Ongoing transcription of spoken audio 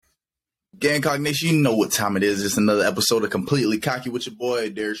Gamecock Nation, you know what time it is. It's another episode of Completely Cocky with your boy,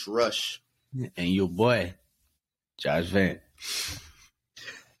 Darius Rush. And your boy, Josh Van.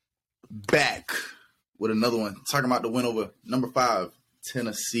 Back with another one. Talking about the win over number 5,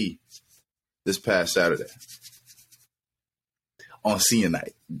 Tennessee, this past Saturday. On senior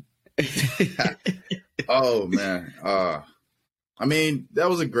night. Oh, man. I mean, that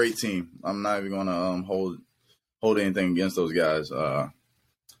was a great team. I'm not even going to hold anything against those guys.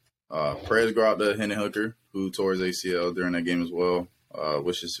 Prayers go out to Hendon Hooker, who tore his ACL during that game as well.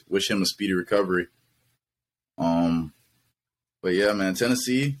 Wish him a speedy recovery. But yeah, man,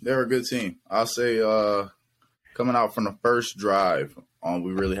 Tennessee, they're a good team. I'll say coming out from the first drive,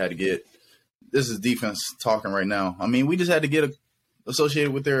 we really had to get – this is defense talking right now. I mean, we just had to get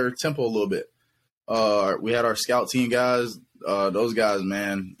associated with their tempo a little bit. We had our scout team guys, those guys,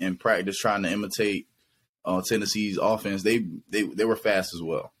 man, in practice trying to imitate Tennessee's offense. They were fast as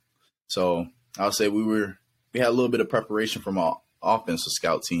well. So I'll say we had a little bit of preparation from our offensive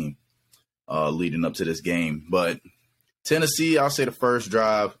scout team leading up to this game. But Tennessee, I'll say the first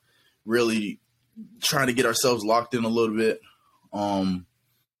drive, really trying to get ourselves locked in a little bit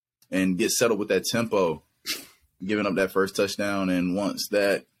and get settled with that tempo, giving up that first touchdown. And once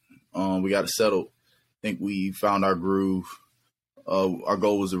that we got it settled, I think we found our groove. Our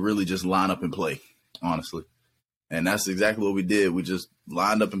goal was to really just line up and play, honestly. And that's exactly what we did. We just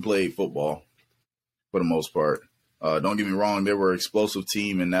lined up and played football for the most part. Don't get me wrong, they were an explosive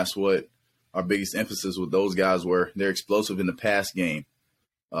team, and that's what our biggest emphasis with those guys were. They're explosive in the pass game,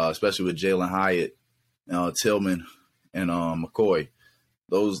 especially with Jalen Hyatt, Tillman, and McCoy.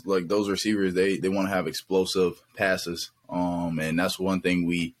 Those receivers, they want to have explosive passes, and that's one thing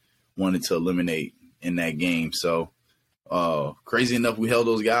we wanted to eliminate in that game. So crazy enough, we held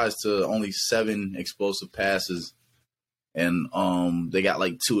those guys to only 7 explosive passes. And they got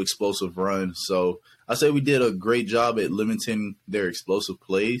like 2 explosive runs. So I say we did a great job at limiting their explosive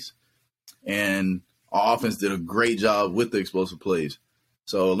plays. And our offense did a great job with the explosive plays.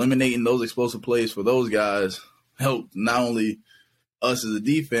 So eliminating those explosive plays for those guys helped not only us as a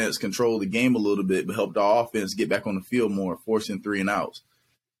defense control the game a little bit, but helped our offense get back on the field more, forcing 3 and outs.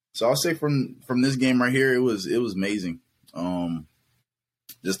 So I'll say from this game right here, it was amazing.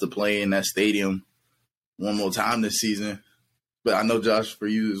 Just to play in that stadium one more time this season. But I know, Josh, for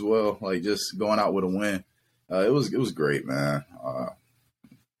you as well, like just going out with a win, it was great, man.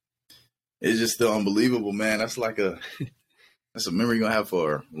 It's just still unbelievable, man. That's a memory you're gonna have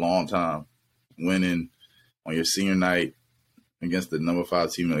for a long time, winning on your senior night against the number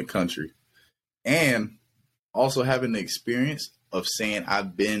 5 team in the country, and also having the experience of saying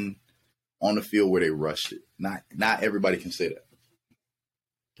I've been on the field where they rushed it. Not everybody can say that.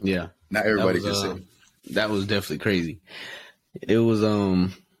 Yeah. Not everybody can say that. That was definitely crazy. It was,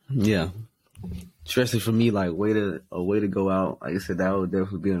 yeah. Especially for me, like, a way to go out. Like I said, that would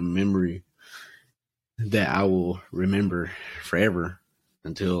definitely be a memory that I will remember forever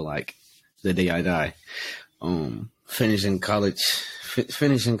until, like, the day I die. Finishing college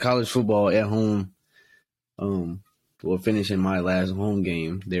football at home, or finishing my last home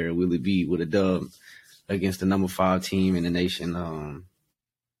game there at Willie B with a dub against the number 5 team in the nation.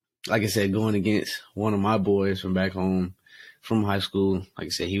 Like I said, going against one of my boys from back home from high school. Like I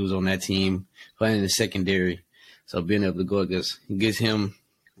said, he was on that team playing in the secondary. So being able to go against him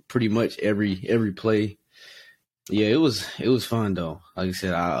pretty much every play. Yeah, it was fun though. Like I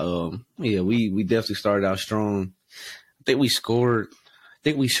said, we definitely started out strong. I think we scored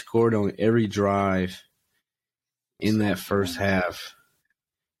on every drive in that first half,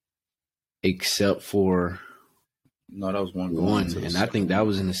 except for no, that was one, and I think that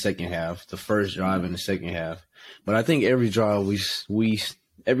was in the second half. The first drive in the second half, but I think every drive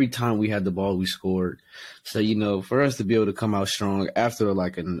every time we had the ball, we scored. So for us to be able to come out strong after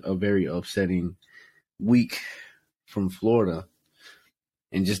like a very upsetting week from Florida,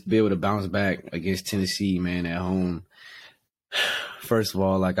 and just be able to bounce back against Tennessee, man, at home. First of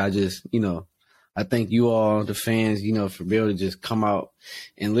all, like I thank you all, the fans, for being able to just come out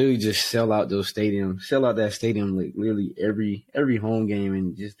and literally just sell out that stadium, like literally every home game,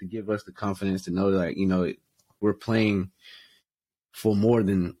 and just to give us the confidence to know that, we're playing for more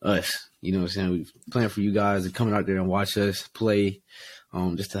than us. You know what I'm saying? We're playing for you guys to come out there and watch us play,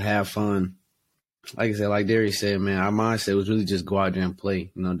 just to have fun. Like I said, like Darius said, man, our mindset was really just go out there and play.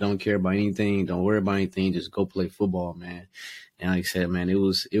 Don't care about anything, don't worry about anything, just go play football, man. And like I said, man, it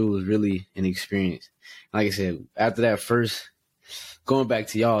was really an experience. Like I said, after that first, going back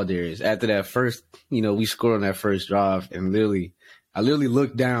to y'all, Darius, after that first, we scored on that first drive, and I literally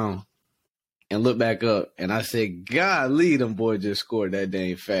looked down and looked back up, and I said, golly, them boy just scored that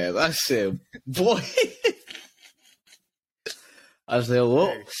dang fast. I said, boy. I said,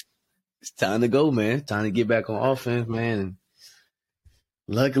 well, it's time to go, man. Time to get back on offense, man. And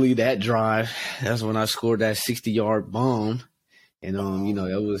luckily, that drive, that's when I scored that 60-yard bomb. And,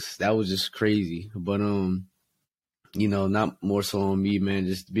 that was just crazy. But, not more so on me, man.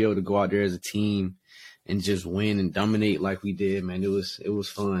 Just to be able to go out there as a team and just win and dominate like we did, man. It was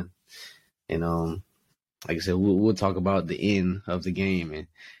fun. And, like I said, we'll talk about the end of the game and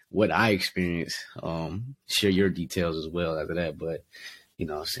what I experienced. Share your details as well after that. But, you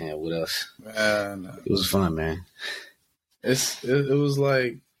know what I'm saying, with us, man, it was fun, man. It was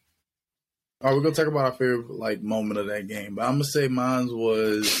like, all right, we're going to talk about our favorite, moment of that game. But I'm going to say mine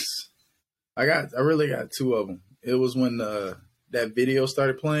was, I really got two of them. It was when that video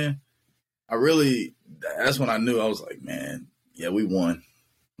started playing. That's when I knew. I was like, man, yeah, we won.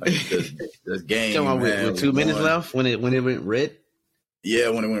 Like, this game, man. With 2 minutes left when it went red? Yeah,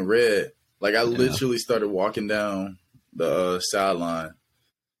 when it went red. Like, I literally started walking down the sideline.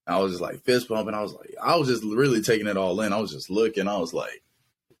 I was just like fist pumping. I was just really taking it all in. I was just looking. I was like,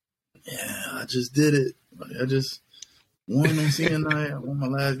 yeah, I just did it. Like, I just won on senior night. I won my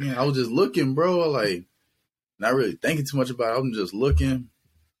last game. I was just looking, bro. Like, not really thinking too much about it. I'm just looking.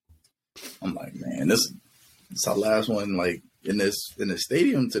 I'm like, man, this is our last one, like, in this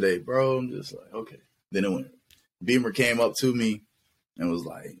stadium today, bro. I'm just like, okay. Then Beamer came up to me and was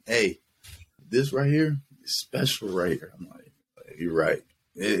like, hey, this right here is special right here. I'm like, you're right.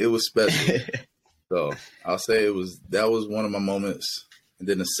 It was special. So I'll say that was one of my moments. And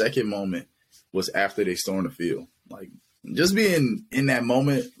then the second moment was after they stormed the field. Like, just being in that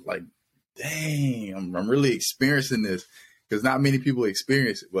moment, like, dang, I'm really experiencing this, because not many people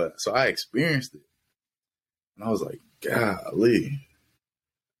experience it. But so I experienced it. And I was like, golly.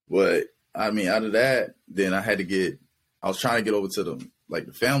 But I mean, out of that, then I was trying to get over to the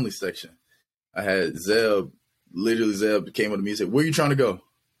family section. I had Zeb came up to me and said, where are you trying to go? I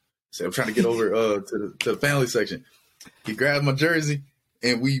said, I'm trying to get over to the family section. He grabbed my jersey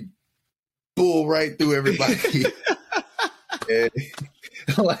and we bull right through everybody. And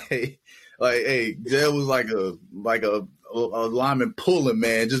hey, Zeb was like a lineman pulling,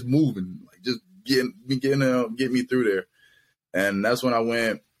 man, just moving, like just getting me through there. And that's when I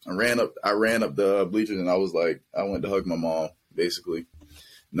ran up the bleachers, and I went to hug my mom, basically,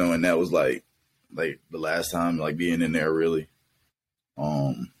 knowing that was like the last time, like, being in there, really.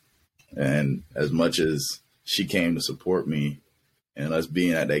 And as much as she came to support me and us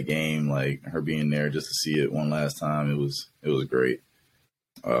being at that game, like, her being there just to see it one last time, it was great.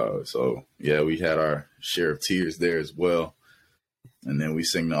 So yeah, we had our share of tears there as well. And then we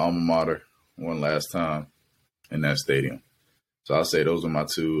sang the alma mater one last time in that stadium. So I'll say those are my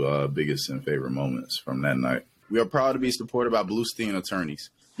two biggest and favorite moments from that night. We are proud to be supported by Bluestein Attorneys.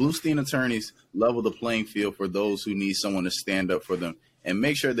 Bluestein Attorneys level the playing field for those who need someone to stand up for them and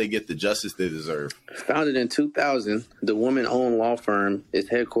make sure they get the justice they deserve. Founded in 2000, the woman-owned law firm is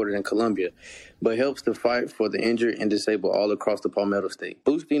headquartered in Columbia, but helps to fight for the injured and disabled all across the Palmetto State.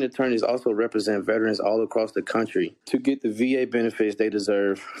 Bluestein Attorneys also represent veterans all across the country to get the VA benefits they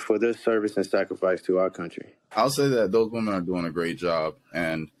deserve for their service and sacrifice to our country. I'll say that those women are doing a great job,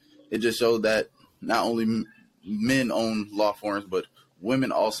 and it just showed that not only men own law firms, but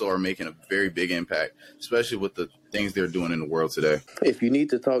women also are making a very big impact, especially with the things they're doing in the world today. If you need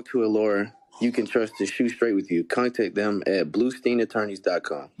to talk to a lawyer you can trust to shoot straight with you, contact them at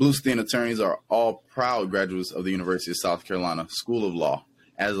bluesteinattorneys.com. Bluestein Attorneys are all proud graduates of the University of South Carolina School of Law.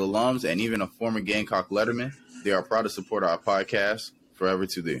 As alums and even a former Gamecock letterman, they are proud to support our podcast, Forever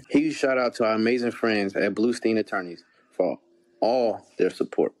to Thee. Huge shout out to our amazing friends at Bluestein Attorneys for all their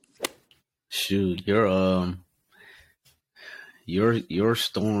support. Shoot, your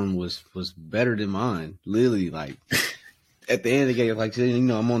storm was better than mine. Literally, like, at the end of the game, like,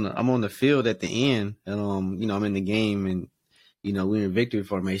 I'm on the field at the end, and I'm in the game, and we're in victory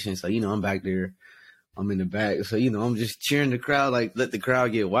formation. So I'm back there, I'm in the back. So I'm just cheering the crowd, like, let the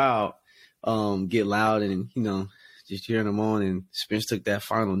crowd get wild, get loud, and just cheering them on. And Spence took that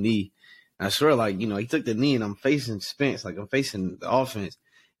final knee. And I swear, like, he took the knee, and I'm facing Spence, like I'm facing the offense,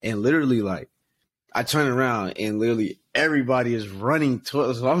 and literally, like, I turn around and literally everybody is running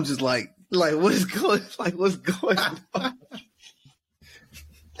towards us. So I'm just like, what's going on?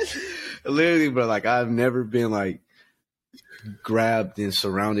 Literally, bro, like, I've never been, like, grabbed and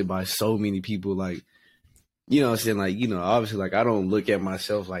surrounded by so many people. Like, what I'm saying? Like, obviously, like, I don't look at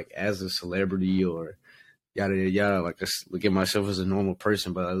myself, like, as a celebrity or yada, yada, yada. Like, I look at myself as a normal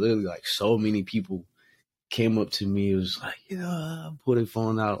person. But I literally, like, so many people came up to me. It was like, put a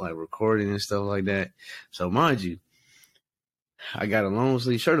phone out, like recording and stuff like that. So mind you, I got a long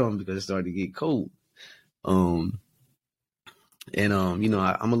sleeve shirt on because it started to get cold. I'm a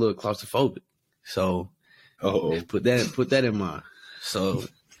little claustrophobic. So put that in mind. So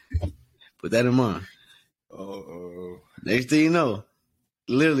put that in mind. Next thing you know,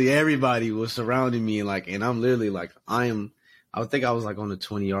 literally everybody was surrounding me and I'm literally like, I think I was like on the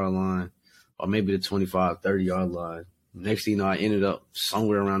 20-yard line or maybe the 25, 30-yard line. Next thing you know, I ended up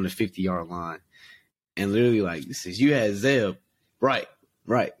somewhere around the 50-yard line. And literally like, since you had Zeb, right.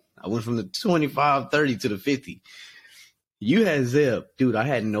 I went from the 25, 30 to the 50. You had Zeb. Dude, I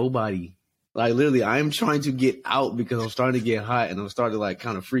had nobody. Like, literally, I am trying to get out because I'm starting to get hot and I'm starting to, like,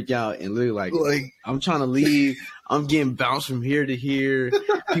 kind of freak out. And literally, like I'm trying to leave. I'm getting bounced from here to here.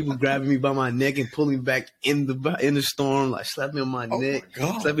 People grabbing me by my neck and pulling me back in the storm, like, slapping me on my neck,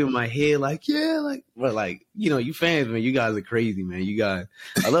 slapping me on my head, like, But, like, you fans, man, you guys are crazy, man. You guys,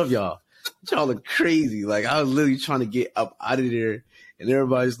 I love y'all. Y'all are crazy. Like, I was literally trying to get up out of there. And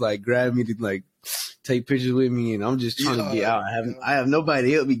everybody's, like, grabbing me to, like, take pictures with me, and I'm just trying to get out. I have nobody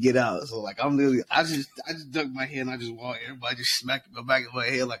to help me get out. So like I just duck my head and I just walk. Everybody just smacked my back of my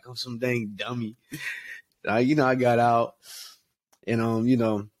head like I'm some dang dummy. I got out, and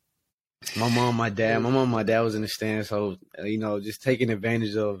my mom, my dad was in the stands, so just taking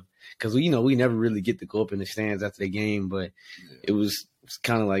advantage of, because we never really get to go up in the stands after the game, but it was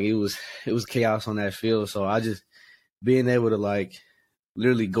kind of like it was chaos on that field. So I just being able to like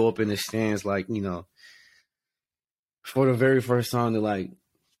literally go up in the stands, like, for the very first time to like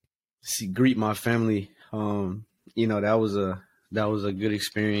greet my family. That was a good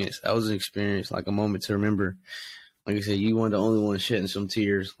experience. That was an experience, like a moment to remember. Like I said, you weren't the only one shedding some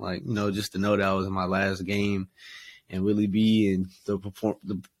tears, like, just to know that I was in my last game and really be in the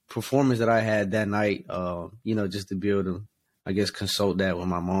performance that I had that night, just to be able to, I guess, consult that with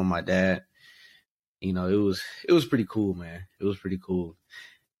my mom, my dad. It was pretty cool, man. It was pretty cool.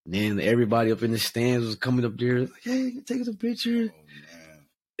 And then everybody up in the stands was coming up there like, hey, take a picture.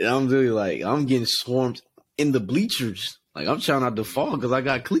 And I'm really like, I'm getting swarmed in the bleachers. Like, I'm trying not to fall because I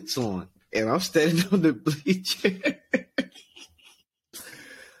got cleats on. And I'm standing on the bleacher.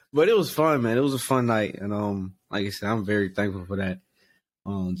 But it was fun, man. It was a fun night. And like I said, I'm very thankful for that.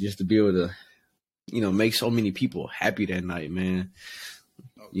 Just to be able to, make so many people happy that night, man.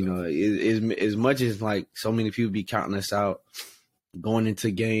 As much as like so many people be counting us out going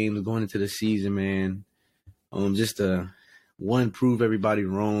into games, going into the season, man, just to prove everybody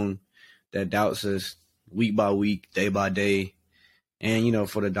wrong that doubts us week by week, day by day, and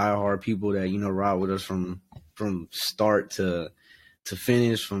for the diehard people that ride with us from start to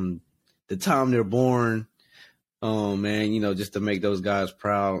finish, from the time they're born, man, just to make those guys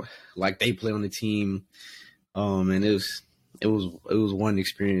proud, like they play on the team, and it was one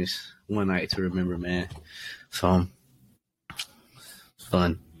experience, one night to remember, man. So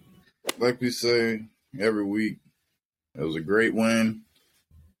fun. Like we say every week, it was a great win.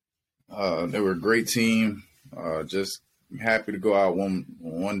 They were a great team. Just happy to go out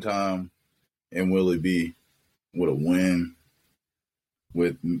one time in Willie B with a win,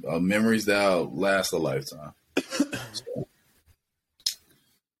 with memories that'll last a lifetime. So,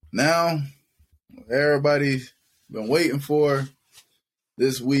 now, everybody's been waiting for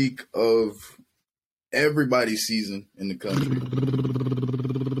this week of everybody's season in the country.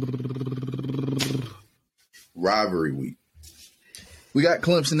 Rivalry week. We got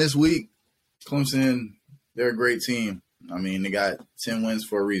Clemson this week. Clemson, they're a great team. I mean, they got 10 wins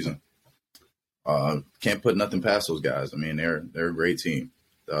for a reason. Can't put nothing past those guys. I mean, they're a great team.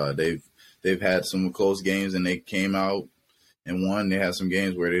 They've had some close games and they came out and won. They had some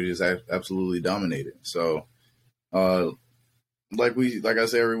games where they just absolutely dominated. So, like I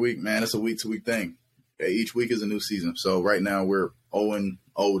say every week, man, it's a week-to-week thing. Each week is a new season. So right now we're 0-0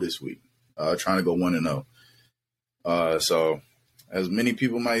 this week, trying to go 1-0. So as many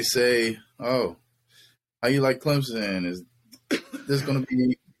people might say, oh, how you like Clemson? Is this going to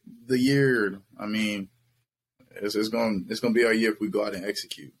be the year? I mean, it's going to be our year if we go out and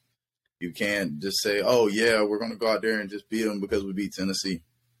execute. You can't just say, oh, yeah, we're going to go out there and just beat them because we beat Tennessee.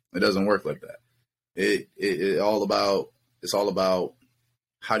 It doesn't work like that. It's all about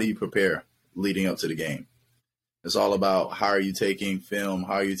how do you prepare leading up to the game. It's all about how are you taking film,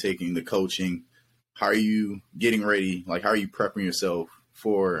 how are you taking the coaching, how are you getting ready, like how are you prepping yourself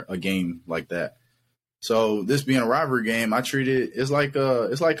for a game like that. So this being a rivalry game, I treat it it's like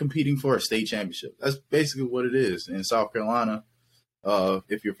competing for a state championship. That's basically what it is. In South Carolina,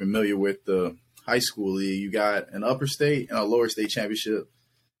 if you're familiar with the high school league, you got an upper state and a lower state championship,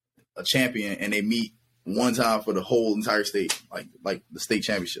 a champion, and they meet one time for the whole entire state, like the state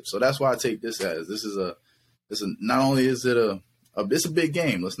championship. So that's why I take this as not only is it it's a big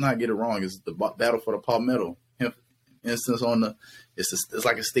game. Let's not get it wrong. It's the battle for the palmetto. Instance it's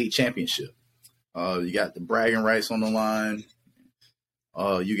like a state championship. You got the bragging rights on the line.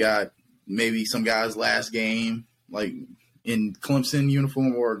 You got maybe some guy's last game, like in Clemson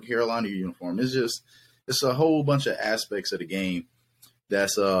uniform or Carolina uniform. It's a whole bunch of aspects of the game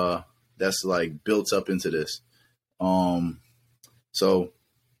that's like built up into this. So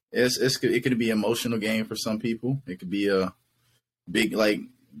it could be an emotional game for some people. It could be a big, like,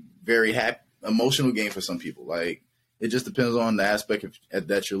 very happy emotional game for some people. Like, it just depends on the aspect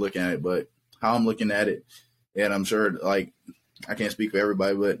that you're looking at it. But how I'm looking at it, and I'm sure, like, I can't speak for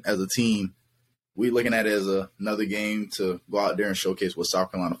everybody, but as a team, we're looking at it as another game to go out there and showcase what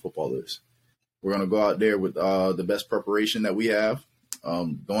South Carolina football is. We're going to go out there with the best preparation that we have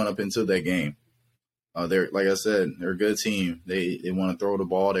going up into that game. They're, like I said, they're a good team. They want to throw the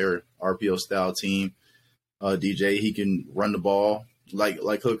ball. They're RPO style team. DJ, he can run the ball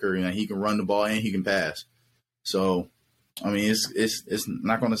like Hooker. You know, he can run the ball and he can pass. So, I mean, it's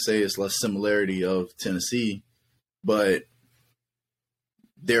not going to say it's less similarity of Tennessee, but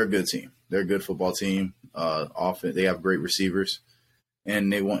they're a good team. They're a good football team. Often they have great receivers,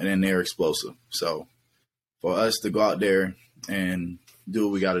 and they're explosive. So, for us to go out there and do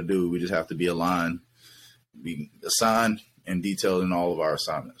what we got to do, we just have to be aligned, be assigned, and detailed in all of our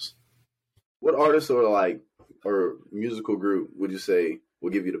assignments. What artist or musical group would you say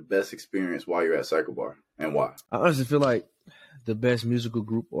will give you the best experience while you're at Cycle Bar, and why? I honestly feel like the best musical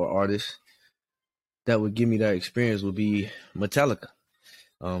group or artist that would give me that experience would be Metallica.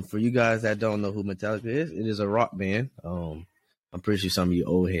 For you guys that don't know who Metallica is, it is a rock band. I'm pretty sure some of you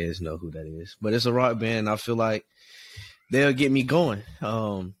old heads know who that is, but it's a rock band. I feel like they'll get me going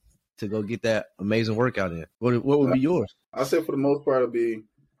to go get that amazing workout in. What would be yours? I say for the most part, I'll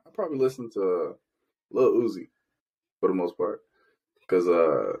probably listen to Lil Uzi for the most part, because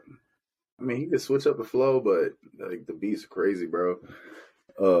I mean, he could switch up the flow, but like the beats are crazy, bro.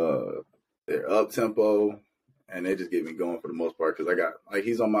 They're up tempo, and they just get me going for the most part, because I got, like,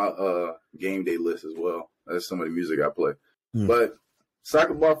 he's on my game day list as well. That's some of the music I play. But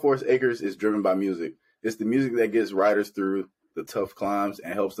Cycle Bar Forest Acres is driven by music. It's the music that gets riders through the tough climbs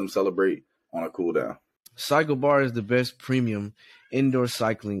and helps them celebrate on a cool down. Cycle Bar is the best premium indoor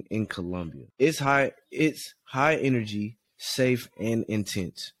cycling in Columbia. It's high energy, safe, and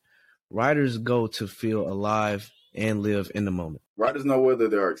intense. Riders go to feel alive and live in the moment. Riders know whether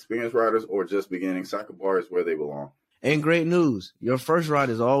they are experienced riders or just beginning. Cycle Bar is where they belong. And great news, your first ride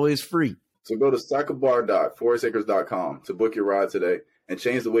is always free. So go to cyclebar.forestacres.com to book your ride today and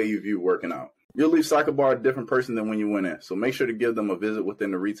change the way you view working out. You'll leave Cycle Bar a different person than when you went in, so make sure to give them a visit within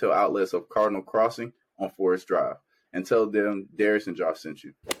the retail outlets of Cardinal Crossing on Forest Drive and tell them Darius and Josh sent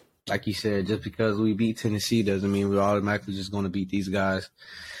you. Like you said, just because we beat Tennessee doesn't mean we're automatically just going to beat these guys.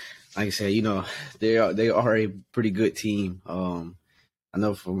 Like I said, you know, they are a pretty good team. I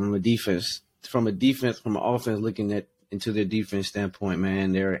know from an offense looking into their defense standpoint,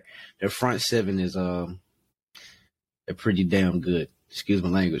 man, their front seven is they're pretty damn good. Excuse my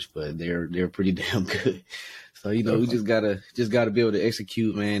language, but they're pretty damn good. So, you know, we just gotta be able to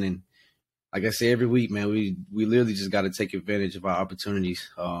execute, man. And like I say every week, man, we literally just gotta take advantage of our opportunities.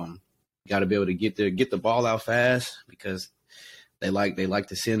 Gotta be able to get the ball out fast, because they like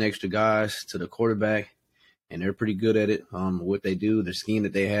to send extra guys to the quarterback, and they're pretty good at it. What they do, the scheme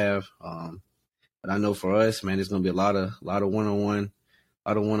that they have. But I know for us, man, there's gonna be a lot of one-on-one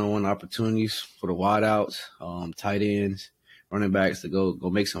opportunities for the wideouts, tight ends, running backs to go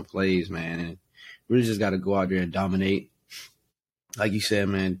make some plays, man. And really just got to go out there and dominate. Like you said,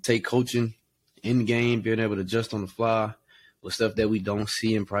 man, take coaching in the game, being able to adjust on the fly with stuff that we don't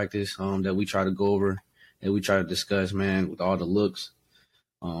see in practice, that we try to go over, that we try to discuss, man, with all the looks.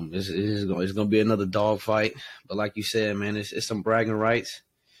 It's going to be another dog fight. But like you said, man, it's some bragging rights.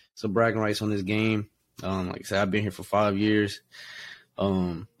 Some bragging rights on this game. Like I said, I've been here for 5 years.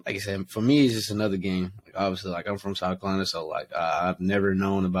 Like I said, for me, it's just another game. Like, obviously, like, I'm from South Carolina, so like I've never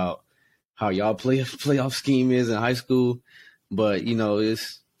known about how y'all playoff scheme is in high school. But you know,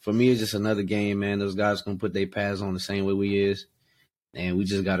 for me, it's just another game, man. Those guys gonna put their pads on the same way we is, and we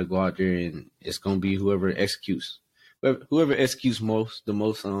just got to go out there, and it's gonna be whoever executes the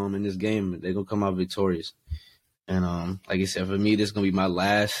most in this game, they're gonna come out victorious. And like I said, for me, this is gonna be my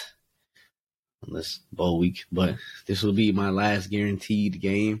last. Unless bowl week, but this will be my last guaranteed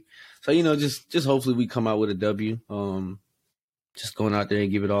game. So, you know, just hopefully we come out with a W. Just going out there and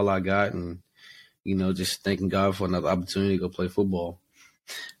give it all I got, and, you know, just thanking God for another opportunity to go play football.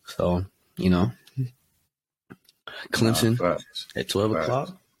 So, you know, Clemson at 12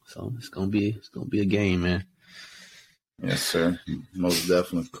 o'clock. So it's gonna be a game, man. Yes, sir. Most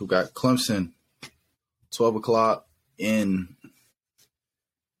definitely. We got Clemson, 12 o'clock in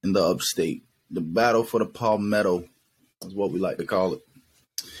the upstate. The battle for the Palmetto is what we like to call it.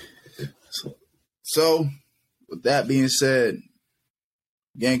 So with that being said,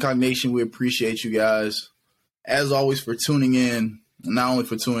 Gamecock Nation, we appreciate you guys, as always, for tuning in. Not only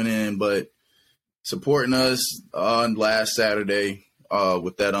for tuning in, but supporting us on last Saturday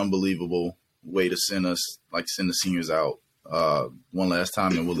with that unbelievable way to send the seniors out one last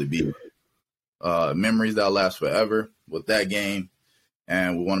time, and will it be memories that'll last forever with that game.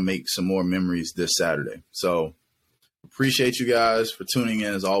 And we want to make some more memories this Saturday. So appreciate you guys for tuning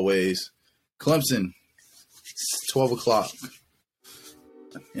in as always. Clemson, 12 o'clock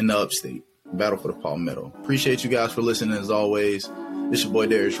in the upstate. Battle for the Palmetto. Appreciate you guys for listening as always. It's your boy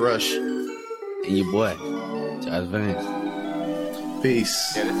Darius Rush. And your boy, Josh Vance.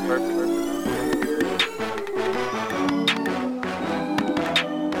 Peace. Yeah, that's perfect.